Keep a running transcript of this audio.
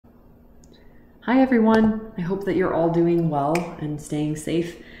Hi everyone, I hope that you're all doing well and staying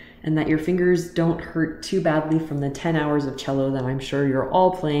safe and that your fingers don't hurt too badly from the 10 hours of cello that I'm sure you're all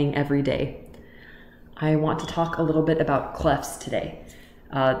playing every day. I want to talk a little bit about clefs today.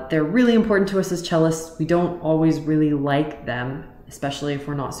 They're really important to us as cellists. We don't always really like them, especially if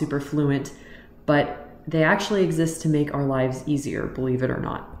we're not super fluent, but they actually exist to make our lives easier, believe it or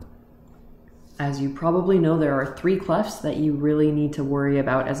not. As you probably know, there are 3 clefs that you really need to worry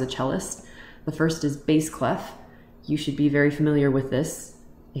about as a cellist. The first is bass clef. You should be very familiar with this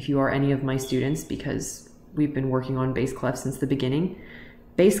if you are any of my students because we've been working on bass clef since the beginning.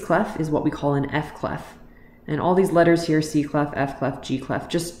 Bass clef is what we call an F clef. And all these letters here, C clef, F clef, G clef,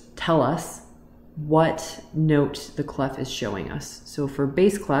 just tell us what note the clef is showing us. So for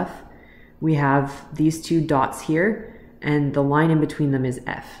bass clef, we have these 2 dots here and the line in between them is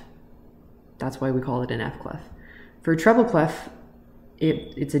F. That's why we call it an F clef. For treble clef,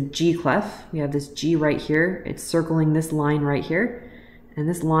 it's a G clef. We have this G right here. It's circling this line right here. And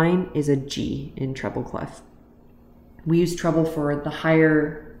this line is a G in treble clef. We use treble for the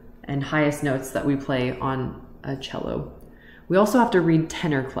higher and highest notes that we play on a cello. We also have to read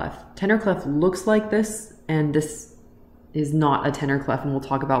tenor clef. Tenor clef looks like this, and this is not a tenor clef, and we'll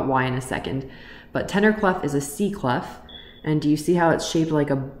talk about why in a second. But tenor clef is a C clef, and do you see how it's shaped like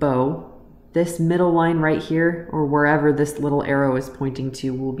a bow? This middle line right here, or wherever this little arrow is pointing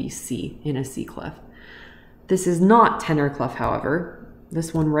to, will be C in a C clef. This is not tenor clef, however.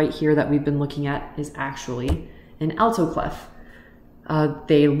 This one right here that we've been looking at is actually an alto clef.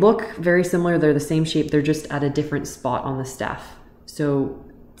 They look very similar, they're the same shape, they're just at a different spot on the staff. So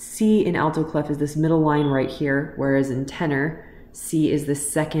C in alto clef is this middle line right here, whereas in tenor, C is the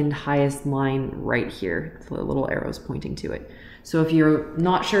second highest line right here. The little arrows pointing to it. So if you're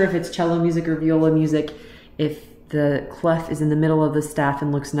not sure if it's cello music or viola music, if the clef is in the middle of the staff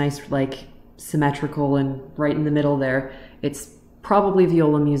and looks nice, like symmetrical and right in the middle there, it's probably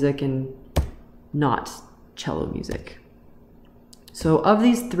viola music and not cello music. So of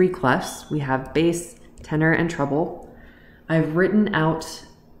these 3 clefs, we have bass, tenor, and treble. I've written out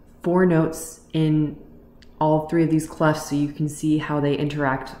 4 notes in all 3 of these clefs so you can see how they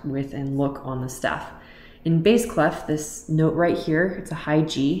interact with and look on the staff. In bass clef, this note right here, it's a high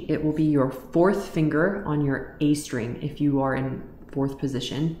G. It will be your 4th finger on your A string if you are in 4th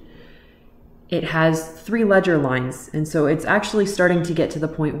position. It has 3 ledger lines, and so it's actually starting to get to the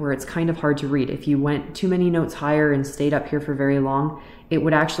point where it's kind of hard to read. If you went too many notes higher and stayed up here for very long, it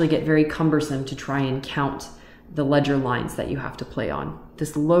would actually get very cumbersome to try and count the ledger lines that you have to play on.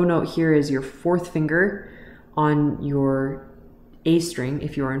 This low note here is your 4th finger on your A string.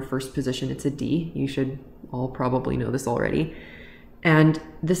 If you are in 1st position, it's a D. You should all probably know this already. And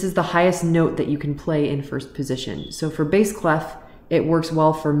this is the highest note that you can play in 1st position. So for bass clef, it works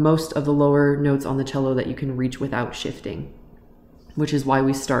well for most of the lower notes on the cello that you can reach without shifting, which is why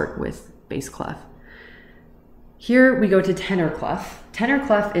we start with bass clef. Here we go to tenor clef. Tenor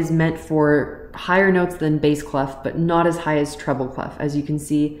clef is meant for higher notes than bass clef, but not as high as treble clef. As you can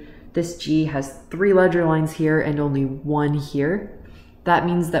see, this G has 3 ledger lines here and only 1 here. That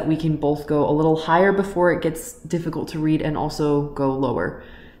means that we can both go a little higher before it gets difficult to read and also go lower.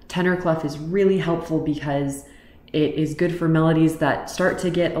 Tenor clef is really helpful because it is good for melodies that start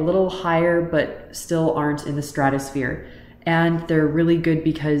to get a little higher but still aren't in the stratosphere. And they're really good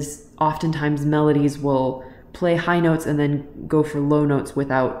because oftentimes melodies will play high notes and then go for low notes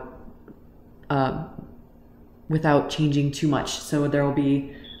without changing too much. So there will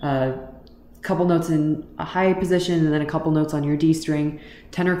be couple notes in a high position and then a couple notes on your D string.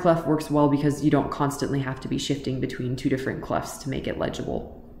 Tenor clef works well because you don't constantly have to be shifting between 2 different clefs to make it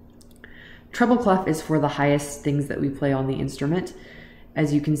legible. Treble clef is for the highest things that we play on the instrument.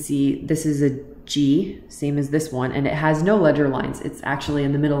 As you can see, this is a G, same as this one, and it has no ledger lines. It's actually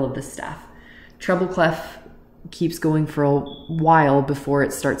in the middle of the staff. Treble clef keeps going for a while before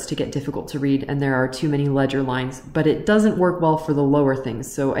it starts to get difficult to read and there are too many ledger lines, but it doesn't work well for the lower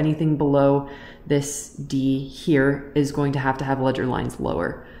things. So anything below this D here is going to have ledger lines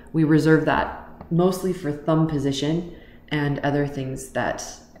lower. We reserve that mostly for thumb position and other things that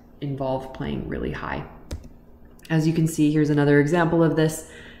involve playing really high. As you can see, here's another example of this.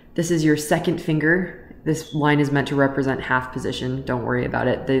 This is your 2nd finger. This line is meant to represent half position. Don't worry about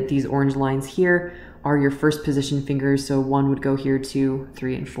it. These orange lines here are your 1st position fingers, so 1 would go here, 2,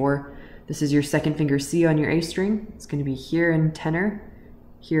 3, and 4. This is your 2nd finger C on your A string. It's going to be here in tenor,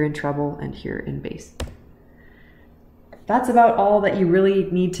 here in treble, and here in bass. That's about all that you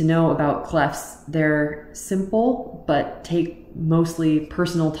really need to know about clefs. They're simple, but take mostly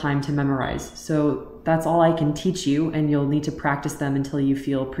personal time to memorize. So that's all I can teach you, and you'll need to practice them until you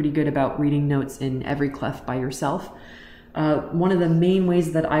feel pretty good about reading notes in every clef by yourself. One of the main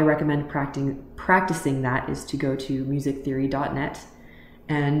ways that I recommend practicing that is to go to musictheory.net,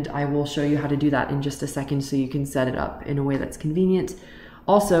 and I will show you how to do that in just a second so you can set it up in a way that's convenient.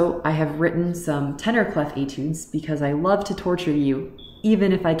 Also, I have written some tenor clef etudes because I love to torture you,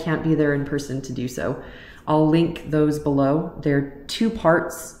 even if I can't be there in person to do so. I'll link those below. They're 2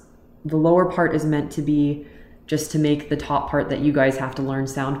 parts. The lower part is meant to be just to make the top part that you guys have to learn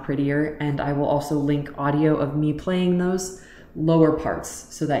sound prettier, and I will also link audio of me playing those lower parts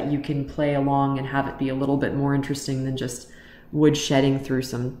so that you can play along and have it be a little bit more interesting than just wood shedding through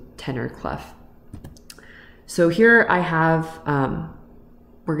some tenor clef. So here I have,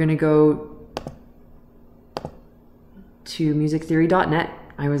 we're gonna go to musictheory.net.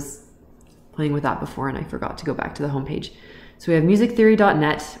 I was playing with that before and I forgot to go back to the homepage. So we have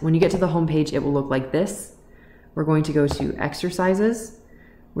musictheory.net. When you get to the homepage, it will look like this. We're going to go to exercises.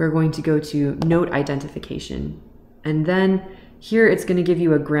 We're going to go to note identification. And then here it's going to give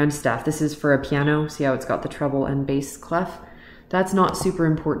you a grand staff. This is for a piano. See how it's got the treble and bass clef? That's not super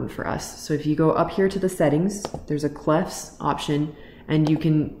important for us. So if you go up here to the settings, there's a clefs option, and you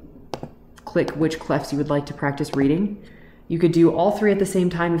can click which clefs you would like to practice reading. You could do all 3 at the same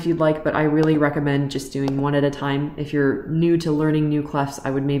time if you'd like, but I really recommend just doing 1 at a time. If you're new to learning new clefs,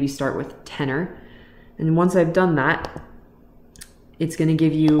 I would maybe start with tenor. And once I've done that, it's going to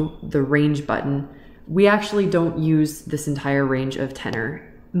give you the range button. We actually don't use this entire range of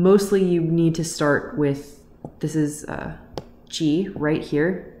tenor. Mostly you need to start with, this is G right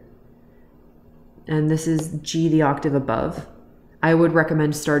here, and this is G the octave above. I would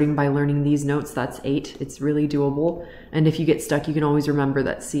recommend starting by learning these notes. That's 8. It's really doable. And if you get stuck, you can always remember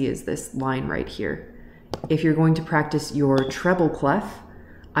that C is this line right here. If you're going to practice your treble clef,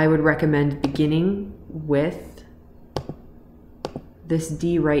 I would recommend beginning with this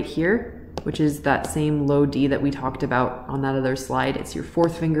D right here, which is that same low D that we talked about on that other slide. It's your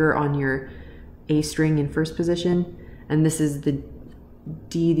 4th finger on your A string in 1st position, and this is the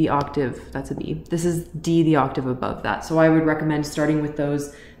D the octave, that's a B. This is D the octave above that. So I would recommend starting with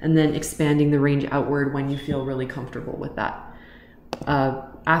those and then expanding the range outward when you feel really comfortable with that.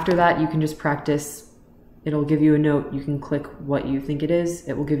 After that, you can just practice. It'll give you a note. You can click what you think it is.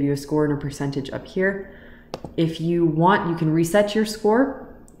 It will give you a score and a percentage up here. If you want, you can reset your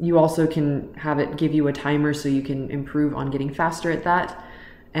score. You also can have it give you a timer so you can improve on getting faster at that.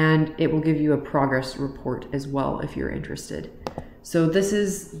 And it will give you a progress report as well if you're interested. So this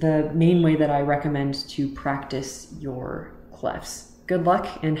is the main way that I recommend to practice your clefs. Good luck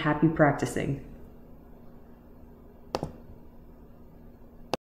and happy practicing.